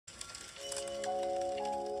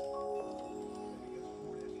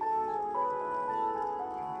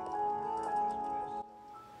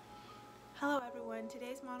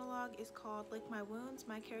is called Lick My Wounds.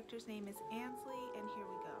 My character's name is Ansley, and here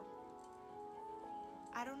we go.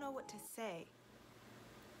 I don't know what to say.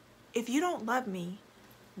 If you don't love me,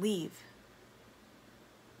 leave.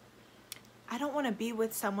 I don't want to be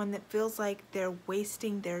with someone that feels like they're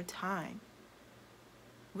wasting their time.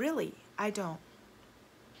 Really, I don't.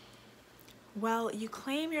 Well, you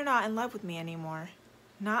claim you're not in love with me anymore.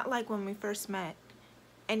 Not like when we first met.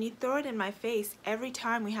 And you throw it in my face every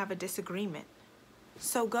time we have a disagreement.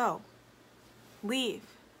 So go. Leave.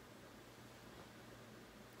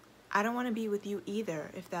 I don't want to be with you either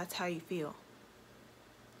if that's how you feel.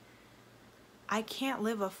 I can't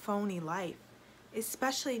live a phony life,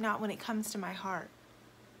 especially not when it comes to my heart.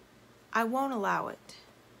 I won't allow it.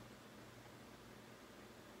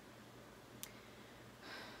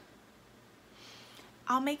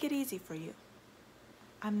 I'll make it easy for you.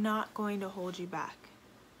 I'm not going to hold you back.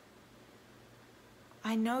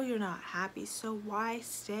 I know you're not happy, so why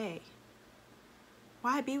stay?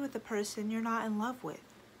 Why be with a person you're not in love with?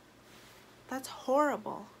 That's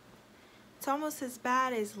horrible. It's almost as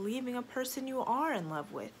bad as leaving a person you are in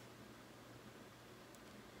love with.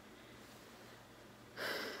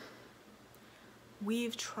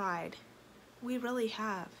 We've tried. We really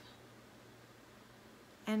have.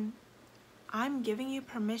 And I'm giving you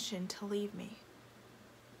permission to leave me.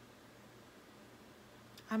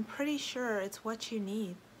 I'm pretty sure it's what you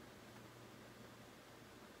need.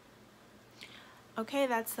 Okay,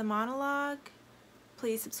 that's the monologue.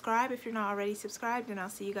 Please subscribe if you're not already subscribed, and I'll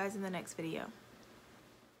see you guys in the next video.